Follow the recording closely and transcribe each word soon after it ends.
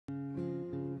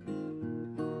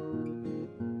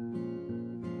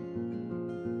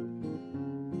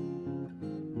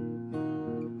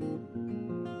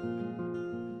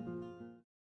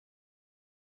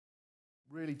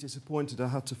really disappointed I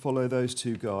had to follow those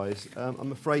two guys.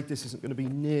 I'm afraid this isn't going to be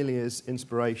nearly as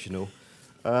inspirational.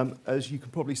 As you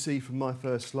can probably see from my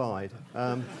first slide.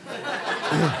 I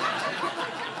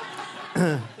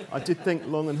did think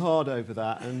long and hard over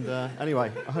that, and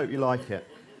anyway, I hope you like it.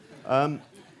 A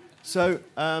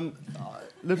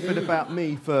little bit about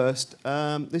me first.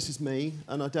 This is me,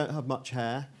 and I don't have much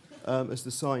hair, as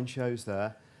the sign shows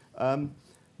there.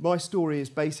 My story is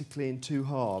basically in two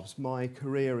halves. My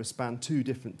career has spanned two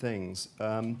different things,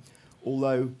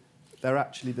 although they're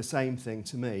actually the same thing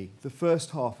to me. The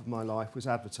first half of my life was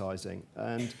advertising,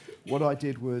 and what I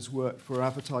did was work for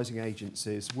advertising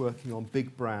agencies, working on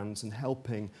big brands and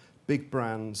helping big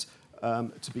brands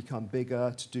to become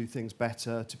bigger, to do things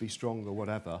better, to be stronger,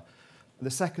 whatever. The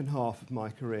second half of my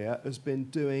career has been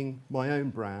doing my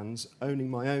own brands, owning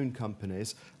my own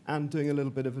companies, and doing a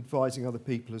little bit of advising other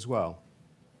people as well.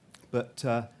 But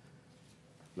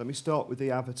let me start with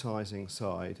the advertising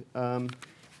side.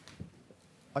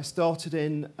 I started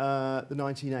in the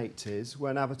 1980s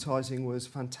when advertising was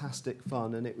fantastic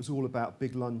fun, and it was all about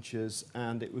big lunches,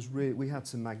 and it was we had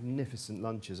some magnificent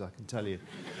lunches, I can tell you.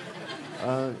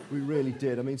 We really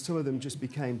did. I mean, some of them just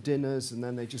became dinners, and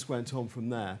then they just went on from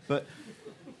there. But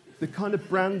the kind of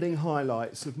branding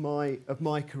highlights of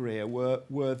my career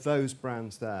were those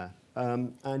brands there.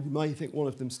 And you may think one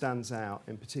of them stands out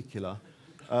in particular.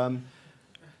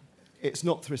 It's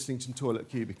not Thristlington toilet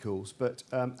cubicles, but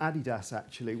Adidas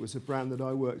actually was a brand that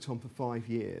I worked on for 5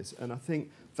 years, and I think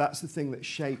that's the thing that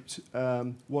shaped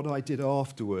what I did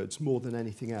afterwards more than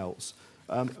anything else.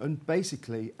 And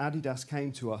basically, Adidas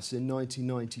came to us in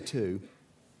 1992,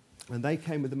 and they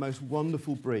came with the most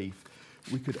wonderful brief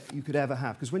you could ever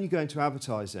have. Because when you go into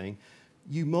advertising,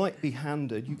 you might be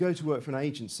handed, you go to work for an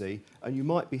agency, and you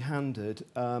might be handed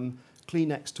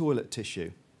Kleenex toilet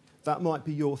tissue. That might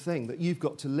be your thing that you've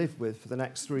got to live with for the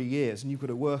next 3 years and you've got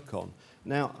to work on.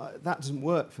 Now, that doesn't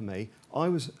work for me.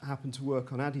 I happened to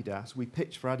work on Adidas. We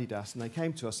pitched for Adidas, and they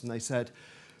came to us and they said,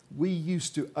 we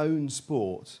used to own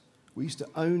sport. We used to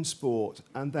own sport,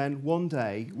 and then one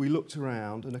day we looked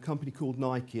around and a company called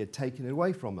Nike had taken it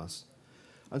away from us.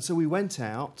 And so we went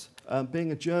out,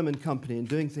 being a German company and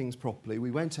doing things properly,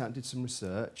 we went out and did some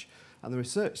research, and the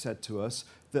research said to us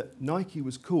that Nike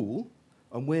was cool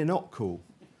and we're not cool.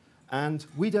 And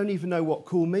we don't even know what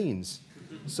cool means.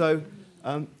 So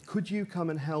could you come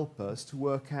and help us to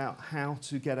work out how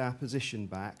to get our position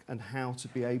back and how to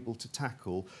be able to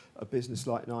tackle a business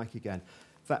like Nike again?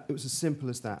 It was as simple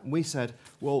as that. And we said,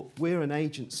 well, we're an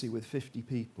agency with 50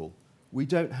 people. We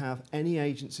don't have any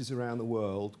agencies around the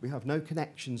world. We have no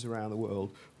connections around the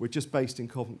world. We're just based in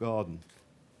Covent Garden.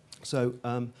 So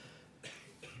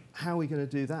how are we going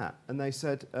to do that? And they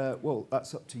said, well,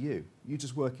 that's up to you. You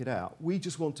just work it out. We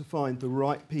just want to find the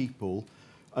right people,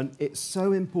 and it's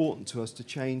so important to us to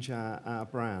change our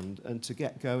brand and to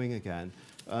get going again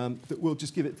that we'll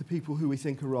just give it to people who we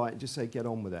think are right and just say, get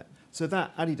on with it. So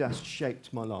that Adidas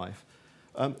shaped my life.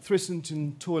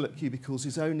 Thristlington toilet cubicles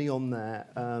is only on there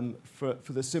for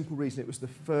the simple reason it was the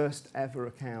first ever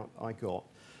account I got.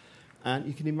 And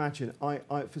you can imagine,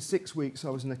 for 6 weeks I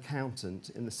was an accountant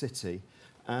in the city,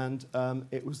 and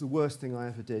it was the worst thing I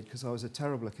ever did because I was a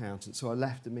terrible accountant, so I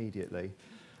left immediately.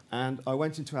 And I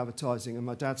went into advertising, and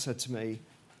my dad said to me,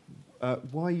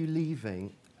 why are you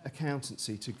leaving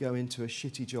accountancy to go into a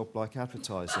shitty job like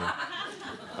advertising?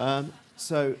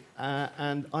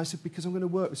 And I said, because I'm going to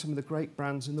work with some of the great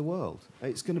brands in the world.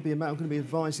 It's going to be, I'm going to be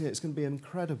advising it, it's going to be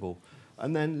incredible.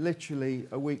 And then literally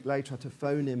a week later I had to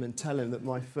phone him and tell him that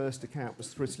my first account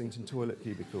was Thristlington toilet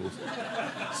cubicles.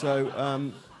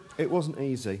 So it wasn't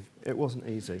easy. It wasn't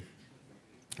easy.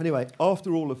 Anyway,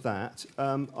 after all of that,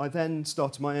 I then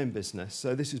started my own business.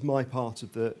 So this is my part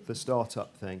of the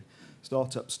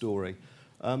startup story.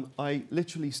 I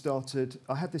literally started,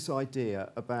 I had this idea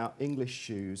about English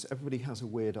shoes. Everybody has a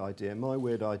weird idea. My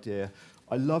weird idea,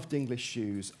 I loved English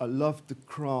shoes. I loved the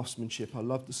craftsmanship. I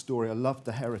loved the story. I loved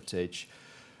the heritage.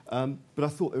 But I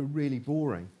thought they were really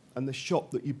boring. And the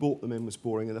shop that you bought them in was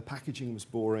boring, and the packaging was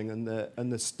boring, and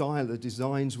the style, the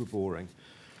designs were boring.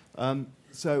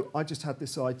 So I just had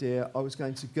this idea. I was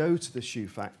going to go to the shoe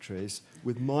factories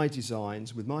with my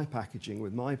designs, with my packaging,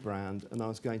 with my brand, and I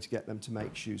was going to get them to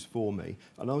make shoes for me.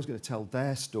 And I was going to tell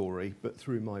their story, but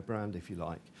through my brand, if you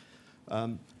like.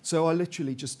 So I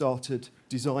literally just started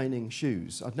designing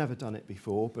shoes. I'd never done it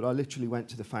before, but I literally went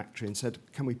to the factory and said,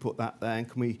 can we put that there?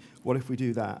 And what if we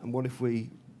do that? And what if we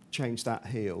change that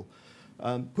heel?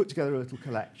 Put together a little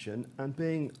collection, and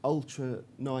being ultra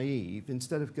naive,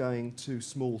 instead of going to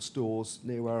small stores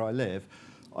near where I live,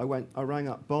 I rang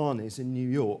up Barney's in New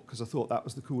York because I thought that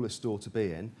was the coolest store to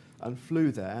be in, and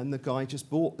flew there, and the guy just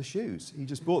bought the shoes. He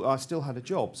just bought. I still had a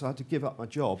job, so I had to give up my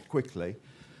job quickly.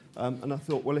 And I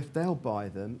thought, well, if they'll buy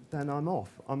them, then I'm off.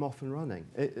 I'm off and running.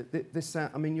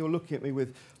 I mean, you're looking at me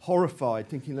with horrified,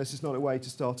 thinking this is not a way to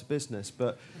start a business,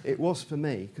 but it was for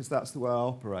me because that's the way I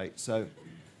operate. So,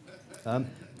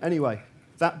 anyway,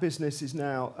 that business is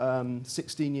now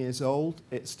 16 years old.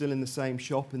 It's still in the same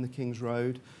shop in the King's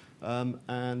Road,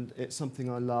 and it's something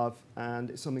I love, and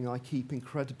it's something I keep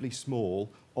incredibly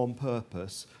small on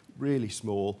purpose, really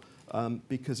small.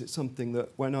 Because it's something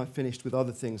that when I've finished with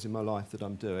other things in my life that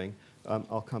I'm doing,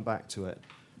 I'll come back to it.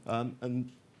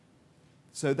 And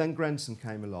so then Grenson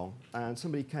came along, and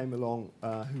somebody came along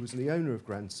who was the owner of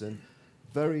Grenson,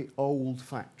 very old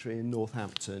factory in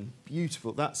Northampton,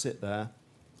 beautiful, that's it there.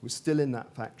 We're still in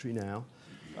that factory now,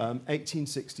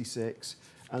 1866,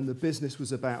 and the business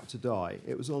was about to die.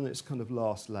 It was on its kind of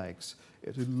last legs.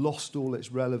 It had lost all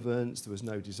its relevance, there was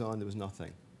no design, there was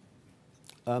nothing.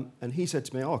 And he said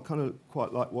to me, oh, I kind of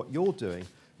quite like what you're doing.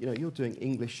 You know, you're doing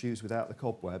English shoes without the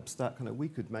cobwebs. That kind of, we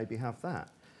could maybe have that.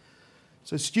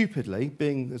 So stupidly,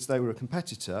 being as they were a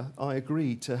competitor, I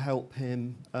agreed to help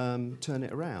him turn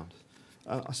it around.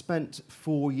 I spent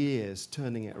 4 years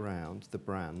turning it around, the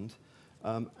brand,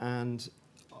 and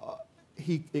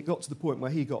it got to the point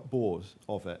where he got bored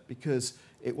of it because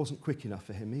it wasn't quick enough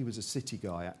for him. He was a city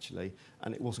guy, actually,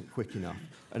 and it wasn't quick enough.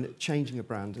 And changing a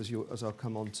brand, as I'll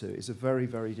come on to, is a very,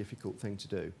 very difficult thing to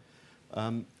do.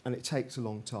 And it takes a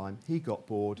long time. He got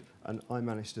bored, and I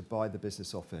managed to buy the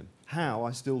business off him. How,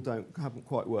 I still haven't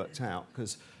quite worked out,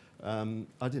 because I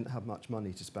didn't have much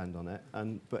money to spend on it,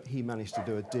 but he managed to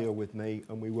do a deal with me,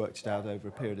 and we worked it out over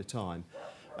a period of time.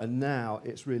 And now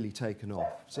it's really taken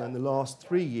off. So in the last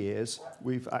 3 years,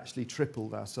 we've actually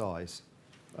tripled our size.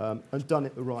 And done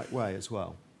it the right way as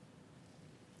well.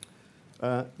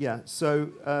 So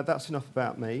that's enough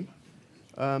about me.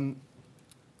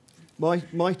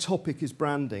 My topic is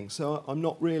branding, so I'm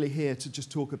not really here to just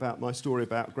talk about my story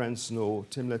about Grenson or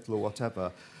Tim Little or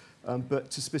whatever, but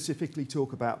to specifically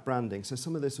talk about branding. So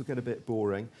some of this will get a bit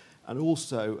boring, and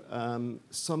also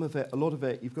some of it, a lot of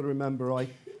it, you've got to remember I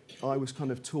was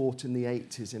kind of taught in the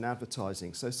 80s in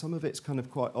advertising, so some of it's kind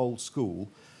of quite old school,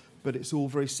 but it's all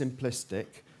very simplistic,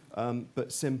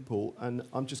 but simple. And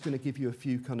I'm just going to give you a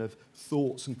few kind of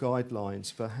thoughts and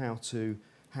guidelines for how to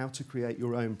create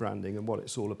your own branding and what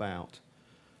it's all about.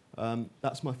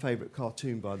 That's my favourite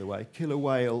cartoon, by the way. Killer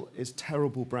Whale is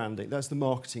terrible branding. That's the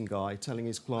marketing guy telling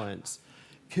his clients,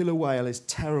 Killer Whale is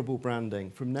terrible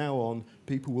branding. From now on,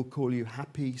 people will call you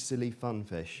Happy Silly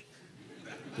Funfish.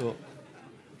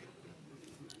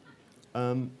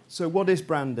 So what is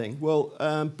branding? Well,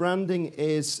 branding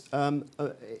is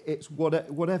it's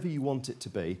whatever you want it to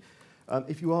be.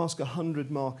 If you ask 100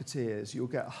 marketeers, you'll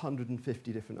get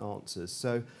 150 different answers.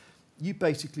 So you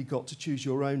basically got to choose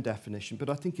your own definition, but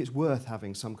I think it's worth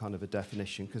having some kind of a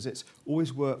definition because it's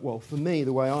always worked well. For me,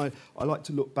 the way I like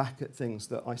to look back at things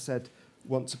that I said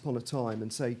once upon a time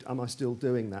and say, am I still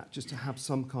doing that? Just to have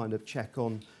some kind of check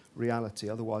on reality.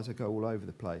 Otherwise, I go all over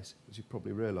the place, as you've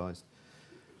probably realised.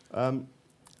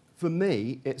 For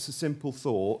me, it's a simple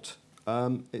thought.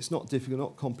 It's not difficult,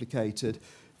 not complicated.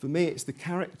 For me, it's the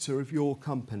character of your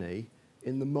company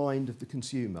in the mind of the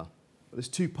consumer. There's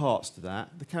two parts to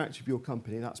that. The character of your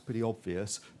company, that's pretty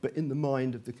obvious, but in the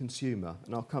mind of the consumer.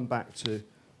 And I'll come back to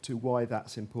why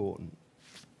that's important.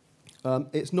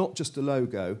 It's not just a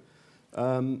logo.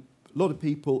 A lot of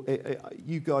people,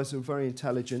 you guys are very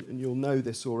intelligent and you'll know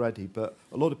this already, but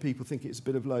a lot of people think it's a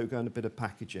bit of logo and a bit of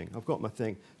packaging. I've got my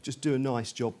thing, just do a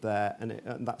nice job there and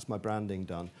that's my branding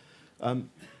done.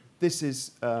 This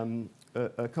is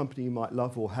a company you might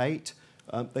love or hate.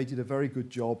 They did a very good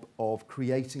job of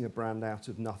creating a brand out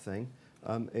of nothing.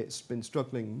 It's been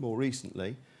struggling more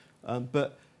recently,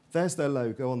 but there's their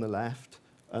logo on the left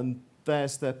and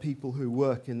there's their people who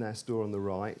work in their store on the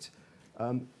right.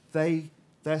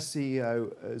 Their CEO,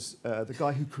 the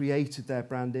guy who created their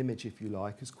brand image, if you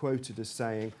like, is quoted as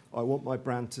saying, I want my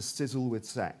brand to sizzle with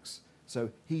sex.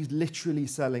 So he's literally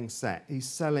selling sex. He's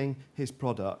selling his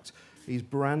product. He's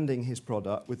branding his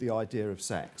product with the idea of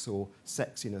sex or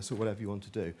sexiness or whatever you want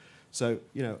to do. So,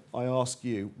 you know, I ask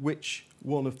you, which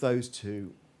one of those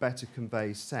two better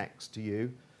conveys sex to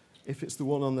you? If it's the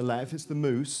one on the left, if it's the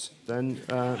moose, then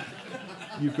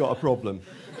you've got a problem.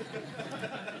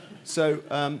 So,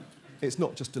 it's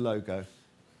not just a logo.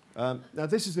 Now,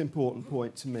 this is an important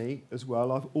point to me as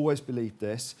well. I've always believed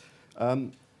this. A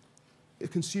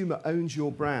consumer owns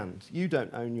your brand. You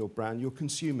don't own your brand, your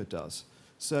consumer does.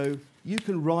 So you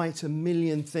can write a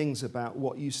million things about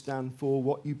what you stand for,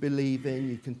 what you believe in.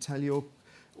 You can tell your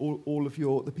all of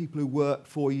the people who work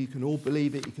for you. You can all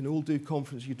believe it. You can all do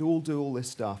conferences. You can all do all this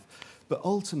stuff. But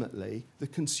ultimately, the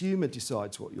consumer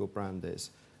decides what your brand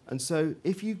is. And so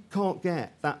if you can't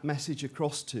get that message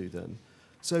across to them,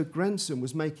 so Grenson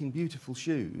was making beautiful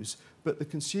shoes, but the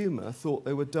consumer thought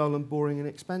they were dull and boring and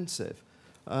expensive.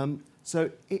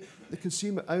 So the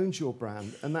consumer owns your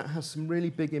brand, and that has some really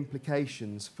big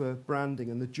implications for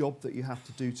branding and the job that you have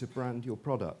to do to brand your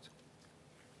product.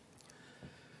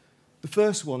 The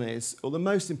first one is, or the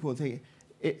most important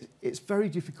thing, it's very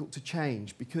difficult to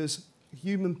change because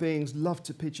human beings love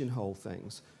to pigeonhole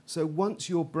things. So once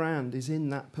your brand is in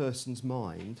that person's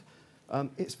mind,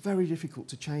 it's very difficult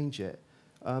to change it.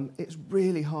 It's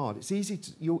really hard. It's easy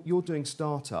to, you're doing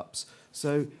startups,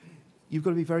 so you've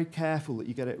got to be very careful that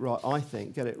you get it right. I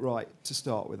think get it right to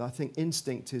start with. I think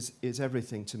instinct is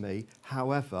everything to me.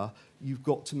 However, you've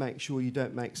got to make sure you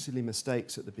don't make silly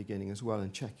mistakes at the beginning as well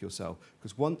and check yourself.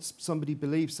 Because once somebody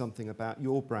believes something about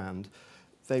your brand,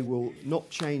 they will not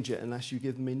change it unless you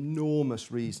give them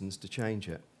enormous reasons to change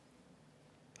it.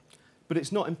 But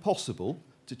it's not impossible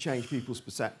to change people's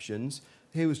perceptions.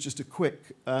 Here was just a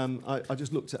quick, I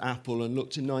just looked at Apple and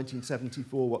looked in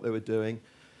 1974 what they were doing.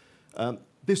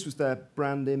 This was their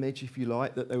brand image, if you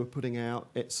like, that they were putting out.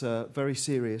 It's a very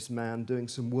serious man doing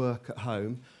some work at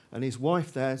home, and his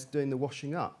wife there's doing the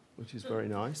washing up, which is very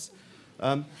nice.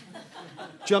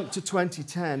 Jumped to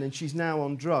 2010, and she's now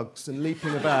on drugs and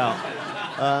leaping about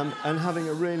and having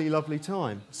a really lovely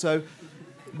time. So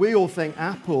we all think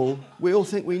Apple, we all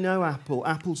think we know Apple.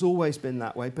 Apple's always been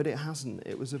that way, but it hasn't.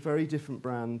 It was a very different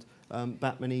brand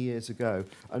back many years ago,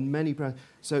 and many brands.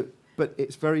 So, but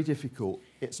it's very difficult.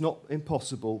 It's not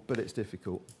impossible, but it's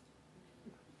difficult.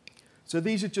 So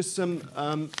these are just some,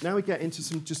 now we get into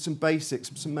some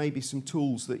basics, maybe some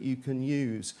tools that you can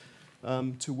use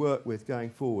to work with going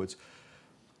forwards.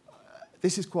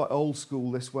 This is quite old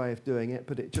school, this way of doing it,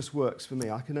 but it just works for me.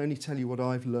 I can only tell you what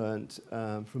I've learned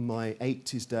from my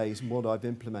 80s days and what I've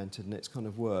implemented, and it's kind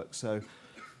of worked. So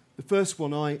the first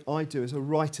one I do is I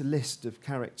write a list of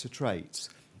character traits,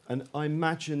 and I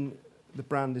imagine the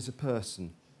brand is a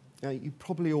person. Now, you've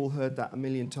probably all heard that a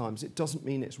million times. It doesn't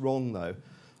mean it's wrong, though.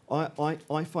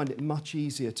 I find it much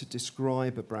easier to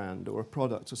describe a brand or a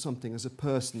product or something as a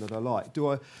person that I like.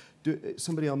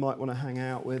 Somebody I might want to hang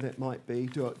out with, it might be.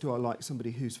 Do I like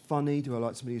somebody who's funny? Do I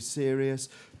like somebody who's serious?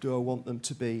 Do I want them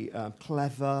to be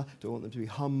clever? Do I want them to be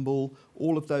humble?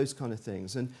 All of those kind of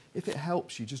things. And if it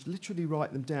helps you, just literally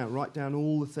write them down. Write down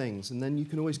all the things, and then you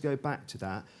can always go back to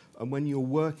that. And when you're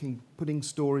working, putting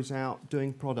stories out,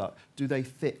 doing product, do they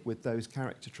fit with those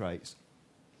character traits?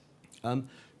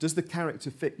 Does the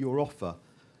character fit your offer?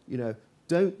 You know,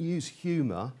 don't use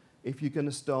humour if you're going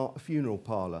to start a funeral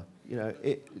parlour. You know,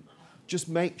 just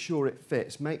make sure it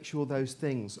fits. Make sure those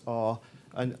things are,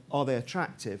 and are they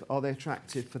attractive? Are they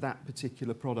attractive for that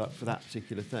particular product, for that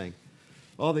particular thing?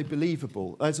 Are they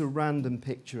believable? There's a random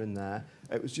picture in there.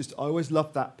 It was just, I always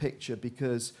loved that picture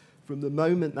because from the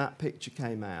moment that picture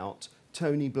came out,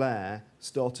 Tony Blair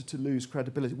started to lose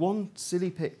credibility. One silly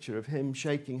picture of him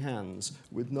shaking hands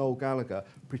with Noel Gallagher,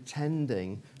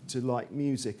 pretending to like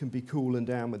music and be cool and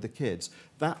down with the kids.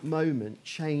 That moment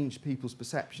changed people's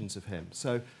perceptions of him.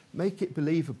 So make it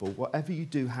believable. Whatever you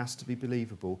do has to be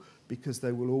believable because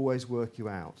they will always work you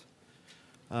out.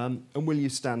 And will you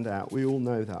stand out? We all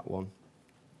know that one.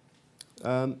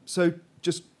 So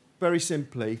just very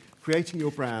simply, creating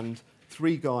your brand,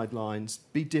 3 guidelines: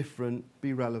 be different,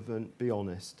 be relevant, be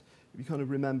honest. If you kind of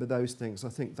remember those things, I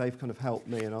think they've kind of helped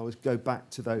me, and I always go back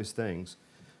to those things.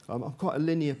 I'm quite a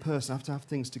linear person. I have to have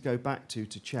things to go back to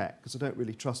check, because I don't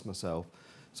really trust myself.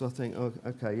 So I think, oh,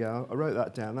 okay, yeah, I wrote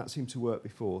that down. That seemed to work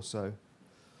before. So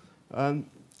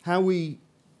how we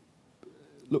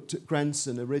looked at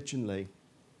Grenson originally,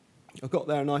 I got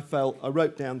there and I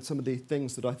wrote down some of the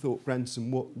things that I thought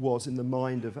Grenson was in the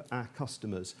mind of our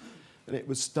customers. And it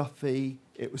was stuffy,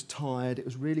 it was tired, it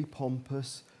was really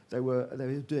pompous. They were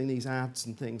doing these ads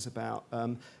and things about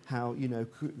how, you know,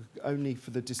 only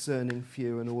for the discerning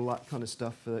few and all that kind of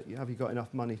stuff. Have you got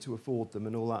enough money to afford them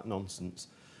and all that nonsense?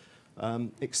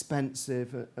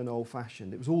 Expensive and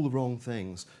old-fashioned. It was all the wrong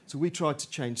things. So we tried to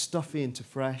change stuffy into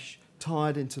fresh,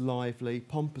 tired into lively,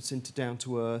 pompous into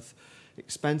down-to-earth,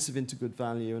 expensive into good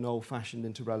value, and old-fashioned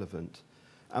into relevant.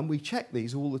 And we check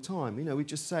these all the time. You know, we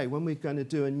just say, when we're going to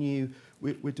do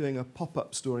we're doing a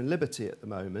pop-up store in Liberty at the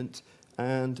moment,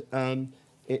 and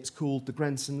it's called the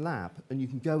Grenson Lab. And you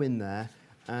can go in there,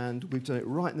 and we've done it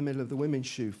right in the middle of the women's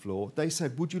shoe floor. They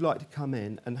said, would you like to come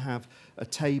in and have a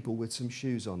table with some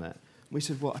shoes on it? We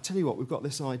said, well, I tell you what, we've got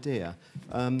this idea.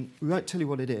 We won't tell you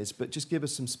what it is, but just give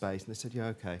us some space. And they said, yeah,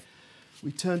 okay.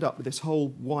 we turned up with this whole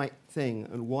white thing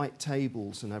and white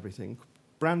tables and everything,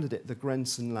 branded it the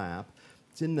Grenson Lab.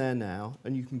 It's in there now,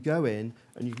 and you can go in,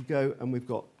 and you can go, and we've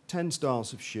got 10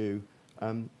 styles of shoe,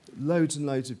 loads and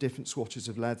loads of different swatches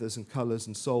of leathers and colours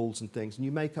and soles and things, and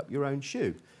you make up your own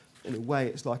shoe. In a way,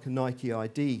 it's like a Nike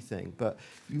ID thing, but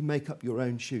you make up your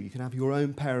own shoe. You can have your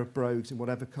own pair of brogues in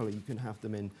whatever colour. You can have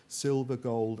them in silver,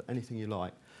 gold, anything you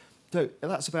like. So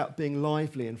that's about being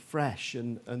lively and fresh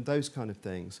and those kind of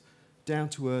things. Down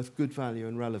to earth, good value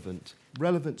and relevant.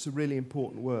 Relevant's a really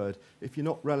important word. If you're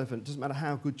not relevant, it doesn't matter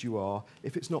how good you are.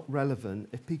 If it's not relevant,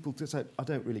 if people just say, I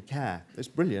don't really care. It's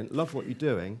brilliant, love what you're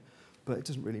doing, but it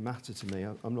doesn't really matter to me.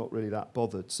 I'm not really that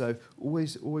bothered. So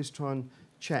always try and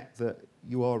check that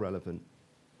you are relevant.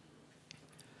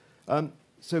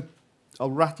 So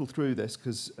I'll rattle through this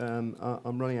because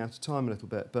I'm running out of time a little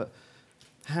bit, but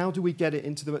how do we get it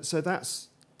into the... So that's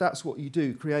what you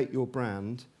do, create your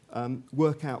brand,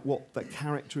 work out what the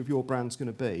character of your brand's going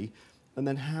to be, and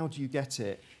then how do you get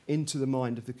it into the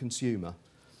mind of the consumer?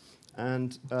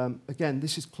 And again,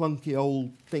 this is clunky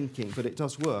old thinking, but it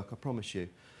does work, I promise you.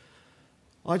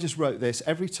 I just wrote this.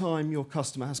 Every time your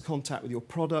customer has contact with your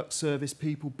product, service,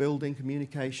 people, building,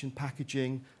 communication,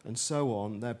 packaging, and so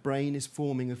on, their brain is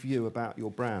forming a view about your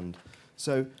brand.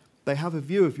 So they have a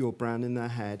view of your brand in their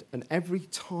head, and every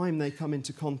time they come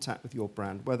into contact with your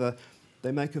brand, whether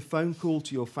they make a phone call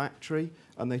to your factory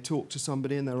and they talk to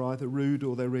somebody and they're either rude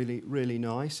or they're really, really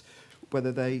nice,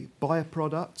 whether they buy a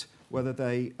product, whether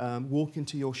they walk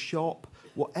into your shop,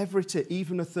 whatever it is,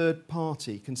 even a third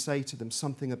party can say to them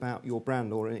something about your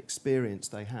brand or an experience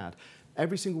they had.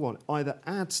 Every single one either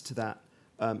adds to that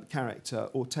character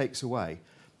or takes away.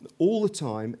 All the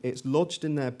time, it's lodged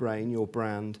in their brain, your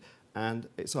brand, and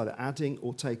it's either adding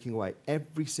or taking away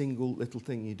every single little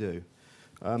thing you do.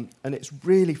 And it's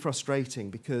really frustrating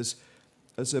because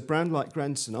as a brand like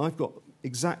Grenson, I've got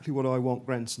exactly what I want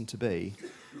Grenson to be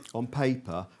on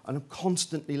paper, and I'm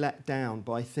constantly let down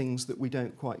by things that we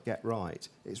don't quite get right.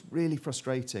 It's really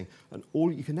frustrating, and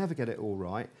you can never get it all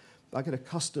right. I get a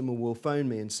customer will phone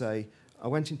me and say, I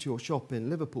went into your shop in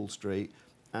Liverpool Street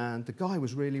and the guy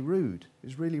was really rude. He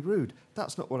was really rude.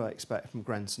 That's not what I expect from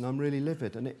Grenson. I'm really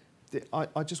livid, and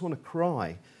I just want to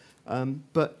cry.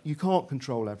 But you can't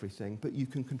control everything, but you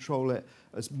can control it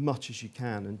as much as you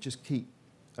can and just keep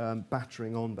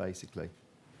battering on, basically.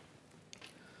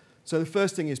 So the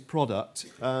first thing is product.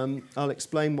 I'll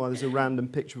explain why there's a random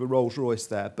picture of a Rolls Royce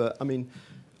there, but I mean,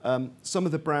 some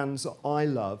of the brands that I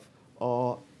love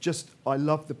are just, I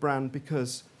love the brand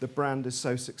because the brand is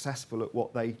so successful at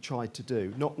what they tried to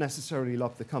do. Not necessarily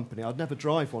love the company. I'd never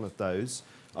drive one of those.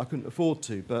 I couldn't afford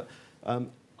to, but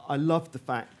I love the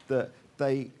fact that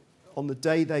they, on the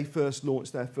day they first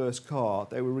launched their first car,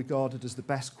 they were regarded as the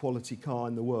best quality car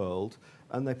in the world,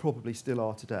 and they probably still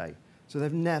are today. So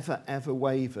they've never, ever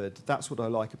wavered. That's what I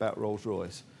like about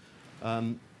Rolls-Royce.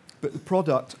 But the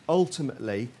product,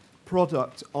 ultimately,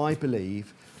 I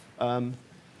believe,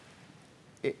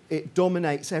 it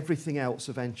dominates everything else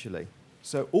eventually.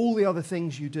 So all the other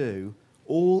things you do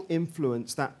all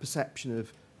influence that perception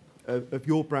of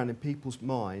your brand in people's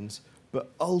minds, but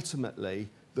ultimately,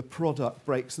 the product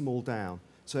breaks them all down.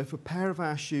 So if a pair of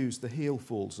our shoes, the heel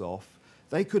falls off,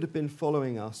 they could have been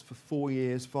following us for 4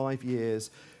 years, 5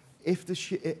 years. If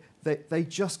they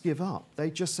just give up. They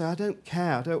just say, I don't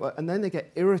care. And then they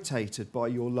get irritated by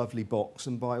your lovely box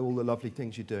and by all the lovely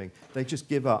things you're doing. They just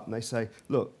give up and they say,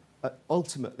 look,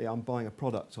 ultimately, I'm buying a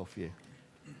product off you.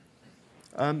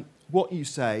 What you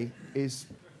say is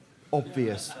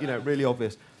obvious, you know, really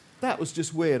obvious. That was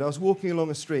just weird. I was walking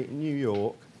along a street in New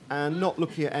York and not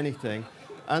looking at anything,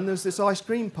 and there's this ice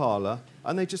cream parlour,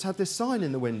 and they just had this sign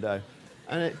in the window,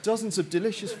 and dozens of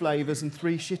delicious flavours and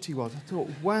 3 shitty ones. I thought,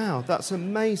 wow, that's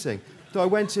amazing. So I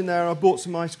went in there, I bought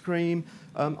some ice cream,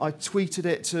 I tweeted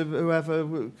it to whoever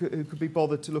who could be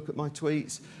bothered to look at my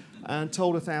tweets, and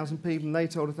told 1,000 people, and they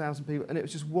told 1,000 people, and it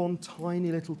was just one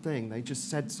tiny little thing. They just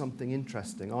said something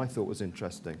interesting, I thought was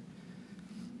interesting.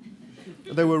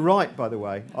 They were right, by the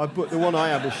way. The one I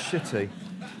had was shitty.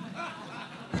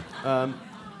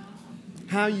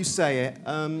 How you say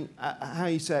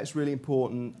it's really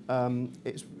important.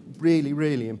 It's really,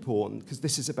 really important because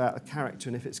this is about a character,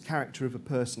 and if it's character of a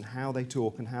person, how they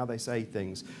talk and how they say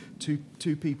things.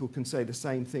 Two people can say the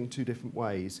same thing 2 different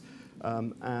ways,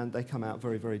 and they come out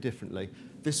very, very differently.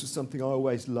 This was something I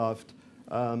always loved.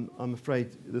 I'm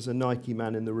afraid there's a Nike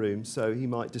man in the room, so he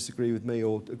might disagree with me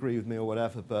or agree with me or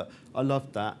whatever, but I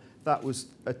loved that. That was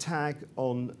a tag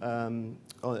on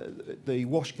the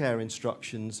wash care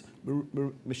instructions: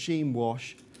 machine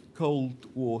wash, cold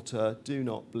water, do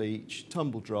not bleach,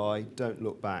 tumble dry, don't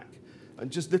look back.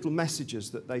 and just little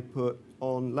messages that they put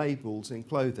on labels in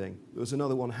clothing. There was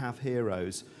another one, Have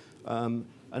Heroes.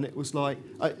 And it was like,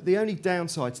 the only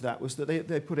downside to that was that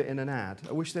they put it in an ad.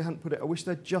 I wish they hadn't put it, I wish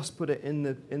they'd just put it in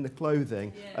the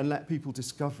clothing and let people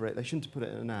discover it. They shouldn't have put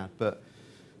it in an ad, but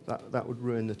that would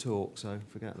ruin the talk, so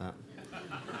forget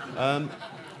that.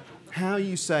 How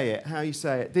you say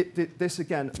it. This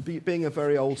again, being a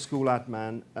very old school ad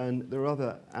man, and there are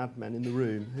other ad men in the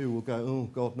room who will go, oh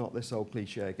God, not this old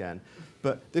cliche again.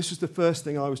 But this was the first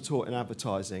thing I was taught in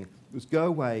advertising, was go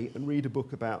away and read a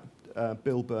book about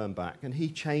Bill Bernbach, and he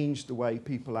changed the way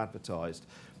people advertised.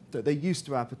 That they used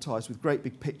to advertise with great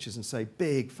big pictures and say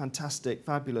big, fantastic,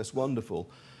 fabulous, wonderful.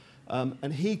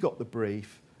 And he got the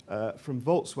brief from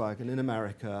Volkswagen in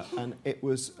America, and it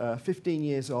was 15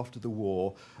 years after the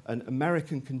war, and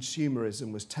American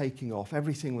consumerism was taking off.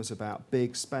 Everything was about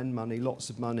big, spend money, lots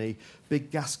of money, big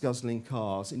gas-guzzling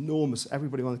cars, enormous,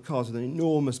 everybody wanted cars with an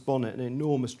enormous bonnet and an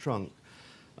enormous trunk.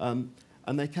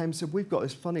 And they came and said, we've got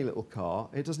this funny little car,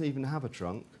 it doesn't even have a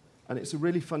trunk, and it's a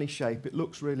really funny shape, it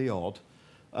looks really odd.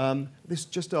 This is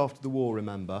just after the war,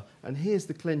 remember, and here's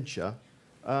the clincher.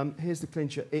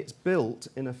 It's built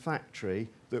in a factory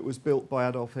that was built by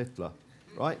Adolf Hitler,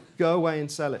 right? Go away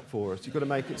and sell it for us. You've got to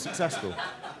make it successful.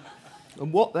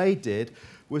 And what they did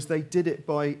was they did it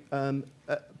by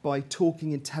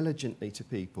talking intelligently to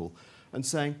people and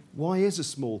saying, why is a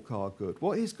small car good?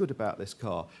 What is good about this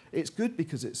car? It's good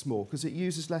because it's small, because it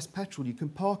uses less petrol. You can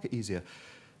park it easier.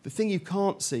 The thing you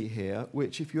can't see here,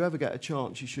 which if you ever get a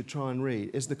chance you should try and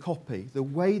read, is the copy. The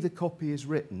way the copy is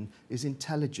written is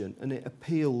intelligent, and it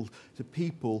appealed to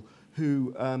people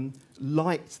who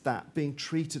liked that, being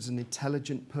treated as an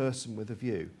intelligent person with a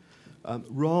view,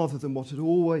 rather than what had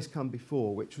always come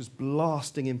before, which was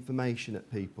blasting information at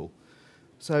people.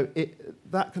 So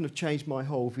that kind of changed my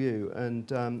whole view,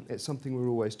 and it's something we were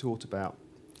always taught about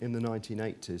in the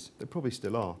 1980s. They probably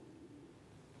still are.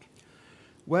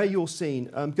 Where you're seen,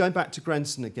 going back to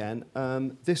Grenson again,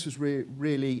 this was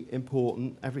really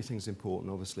important. Everything's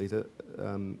important, obviously, that,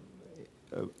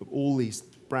 all these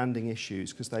branding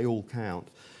issues, because they all count.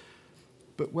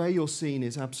 But where you're seen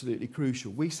is absolutely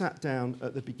crucial. We sat down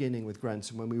at the beginning with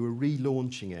Grenson when we were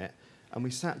relaunching it, and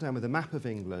we sat down with a map of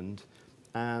England,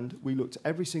 and we looked at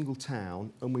every single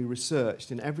town, and we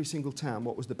researched in every single town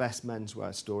what was the best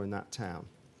menswear store in that town.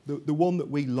 The one that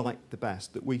we liked the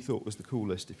best, that we thought was the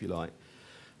coolest, if you like.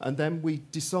 And then we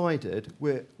decided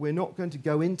we're not going to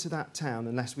go into that town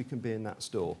unless we can be in that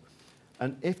store.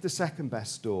 And if the second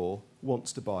best store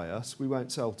wants to buy us, we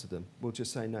won't sell to them. We'll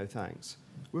just say no thanks.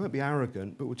 We won't be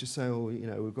arrogant, but we'll just say, oh, you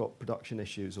know, we've got production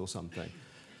issues or something.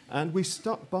 And we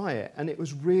stuck by it, and it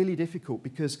was really difficult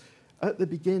because at the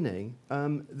beginning,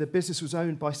 the business was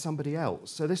owned by somebody else.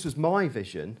 So this was my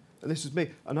vision, and this was me,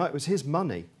 and it was his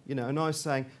money, you know, and I was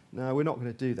saying, no, we're not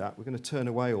going to do that. We're going to turn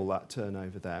away all that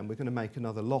turnover there, and we're going to make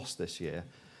another loss this year.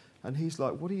 And he's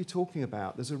like, what are you talking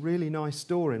about? There's a really nice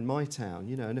store in my town,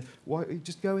 you know, and why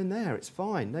just go in there, it's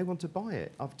fine. They want to buy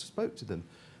it. I've spoke to them.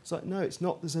 It's like, no, it's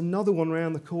not. There's another one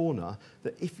around the corner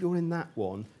that if you're in that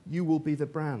one, you will be the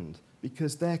brand,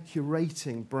 because they're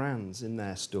curating brands in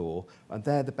their store, and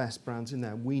they're the best brands in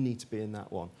there, and we need to be in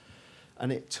that one.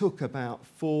 And it took about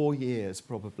 4 years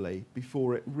probably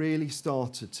before it really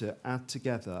started to add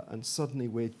together, and suddenly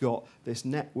we'd got this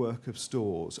network of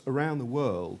stores around the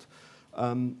world,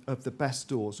 of the best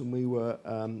stores, and we were,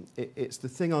 it's the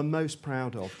thing I'm most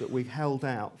proud of, that we held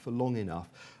out for long enough,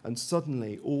 and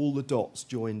suddenly all the dots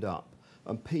joined up,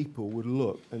 and people would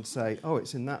look and say, oh,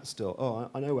 it's in that store, oh,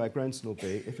 I know where Grenson will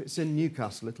be, if it's in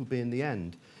Newcastle, it'll be in the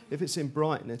End, if it's in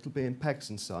Brighton, it'll be in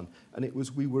Peggs & Son, and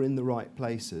we were in the right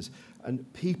places,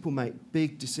 and people make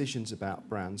big decisions about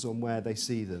brands on where they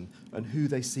see them, and who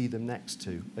they see them next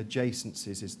to.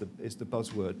 Adjacencies is the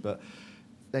buzzword, but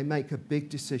they make a big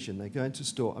decision. They go into a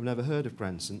store, I've never heard of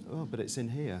Grenson, oh, but it's in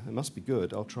here, it must be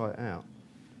good, I'll try it out.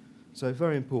 So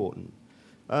very important.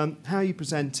 How you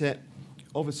present it,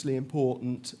 obviously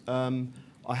important.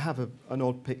 I have an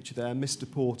odd picture there, Mr.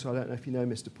 Porter, I don't know if you know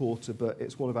Mr. Porter, but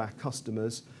it's one of our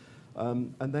customers,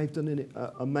 and they've done an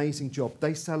amazing job.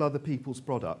 They sell other people's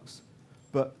products,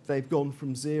 but they've gone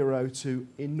from zero to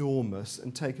enormous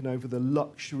and taken over the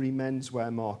luxury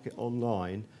menswear market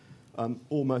online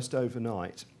almost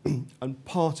overnight. And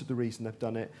part of the reason they've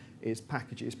done it is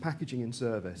packaging and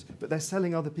service. But they're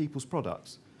selling other people's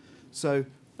products. So,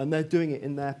 and they're doing it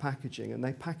in their packaging, and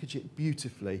they package it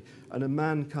beautifully. And a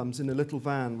man comes in a little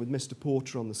van with Mr.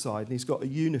 Porter on the side, and he's got a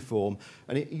uniform,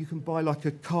 and you can buy like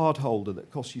a card holder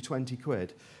that costs you 20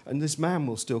 quid. And this man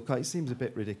will still, it seems a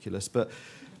bit ridiculous, but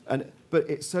But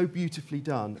it's so beautifully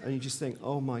done, and you just think,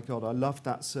 oh my God, I love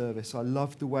that service. I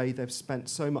love the way they've spent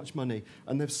so much money,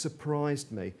 and they've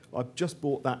surprised me. I've just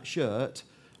bought that shirt,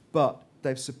 but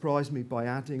they've surprised me by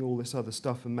adding all this other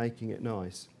stuff and making it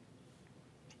nice.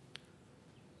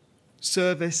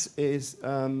 Service is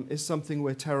something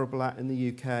we're terrible at in the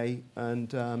UK,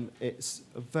 and it's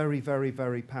a very, very,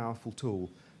 very powerful tool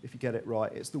if you get it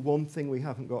right. It's the one thing we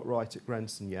haven't got right at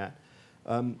Grenson yet.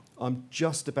 I'm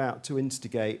just about to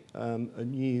instigate a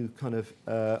new kind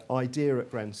of idea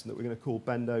at Grenson that we're going to call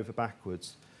Bend Over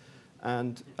Backwards.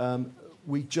 And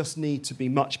we just need to be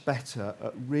much better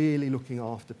at really looking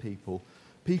after people.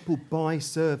 People buy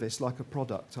service like a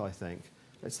product, I think.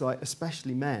 It's like,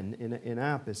 especially men in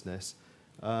our business.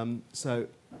 So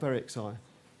very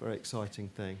exciting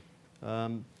thing.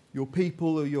 Your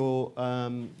people are your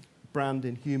brand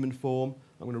in human form.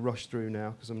 I'm going to rush through now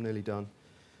because I'm nearly done.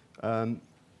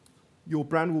 Your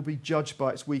brand will be judged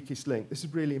by its weakest link. This is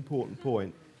a really important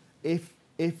point. If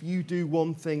you do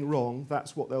one thing wrong,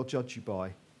 that's what they'll judge you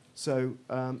by. So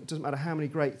it doesn't matter how many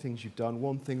great things you've done,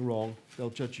 one thing wrong,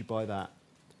 they'll judge you by that.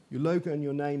 Your logo and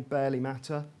your name barely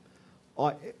matter.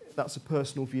 That's a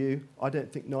personal view. I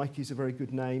don't think Nike's a very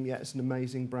good name, yet it's an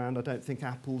amazing brand. I don't think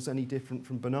Apple's any different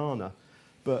from banana.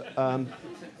 But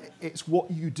it's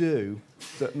what you do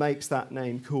that makes that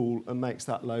name cool and makes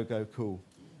that logo cool.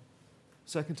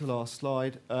 Second to last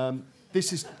slide.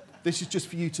 This is just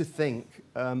for you to think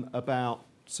about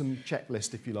some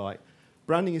checklist, if you like.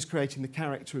 Branding is creating the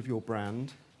character of your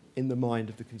brand in the mind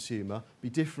of the consumer. Be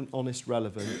different, honest,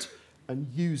 relevant, and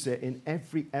use it in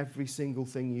every single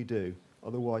thing you do.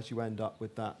 Otherwise, you end up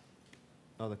with that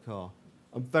other car.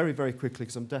 I'm very, very quickly,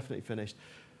 because I'm definitely finished.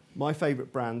 My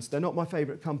favourite brands, they're not my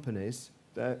favourite companies.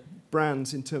 They're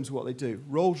brands in terms of what they do.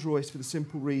 Rolls-Royce, for the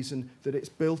simple reason that it's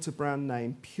built a brand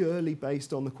name purely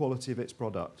based on the quality of its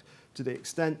product. To the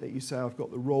extent that you say, I've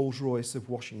got the Rolls-Royce of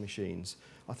washing machines.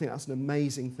 I think that's an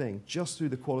amazing thing. Just through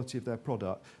the quality of their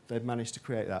product, they've managed to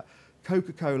create that.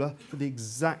 Coca-Cola, for the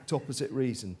exact opposite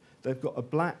reason. They've got a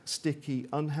black, sticky,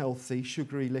 unhealthy,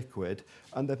 sugary liquid,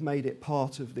 and they've made it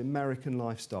part of the American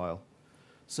lifestyle.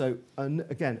 So, and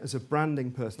again, as a branding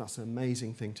person, that's an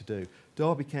amazing thing to do.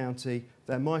 Derby County,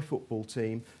 they're my football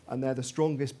team, and they're the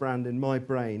strongest brand in my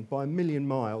brain by a million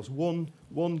miles. One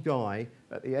guy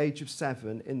at the age of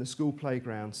 7 in the school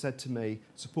playground said to me,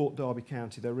 support Derby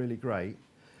County, they're really great.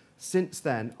 Since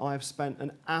then, I've spent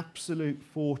an absolute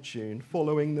fortune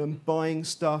following them, buying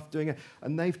stuff, doing it,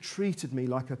 and they've treated me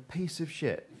like a piece of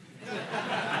shit.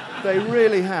 They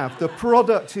really have. The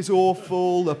product is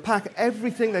awful, the pack,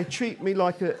 everything. They treat me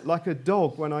like a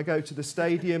dog when I go to the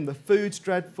stadium. The food's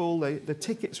dreadful, the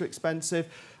tickets are expensive,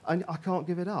 and I can't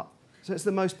give it up. So it's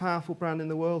the most powerful brand in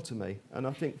the world to me, and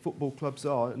I think football clubs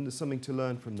are, and there's something to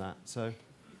learn from that. So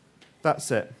that's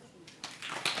it.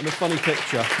 And a funny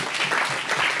picture.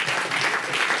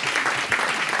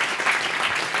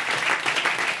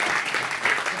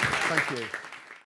 Thank you.